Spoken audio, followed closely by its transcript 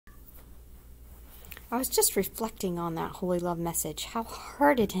I was just reflecting on that holy love message, how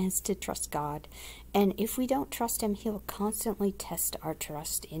hard it is to trust God. And if we don't trust Him, He'll constantly test our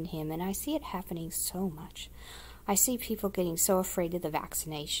trust in Him. And I see it happening so much. I see people getting so afraid of the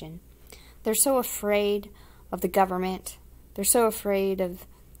vaccination. They're so afraid of the government. They're so afraid of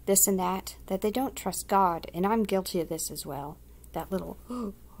this and that they don't trust God. And I'm guilty of this as well. That little,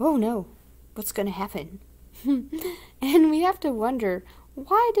 oh no, what's going to happen? And we have to wonder,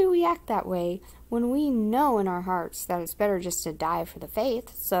 why do we act that way when we know in our hearts that it's better just to die for the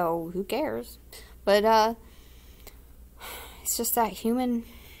faith? So who cares? But it's just that human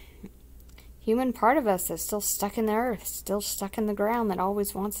part of us that's still stuck in the earth, still stuck in the ground, that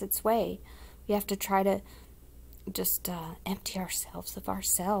always wants its way. We have to try to just empty ourselves of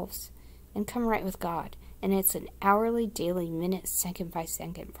ourselves and come right with God. And it's an hourly, daily, minute, second by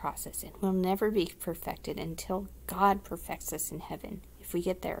second process. And we'll never be perfected until God perfects us in heaven, if we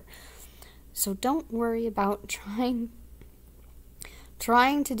get there. So don't worry about trying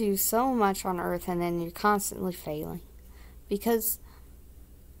to do so much on earth and then you're constantly failing. Because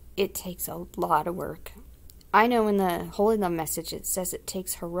it takes a lot of work. I know in the Holy Love message it says it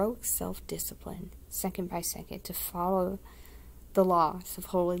takes heroic self-discipline, second by second, to follow the laws of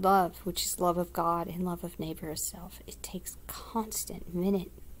holy love, which is love of God and love of neighbor as self. It takes constant, minute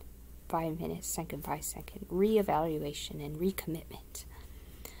by minute, second by second, reevaluation and recommitment.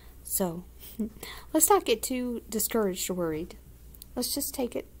 So, let's not get too discouraged or worried. Let's just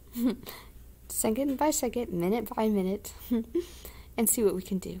take it second by second, minute by minute, and see what we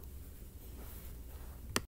can do.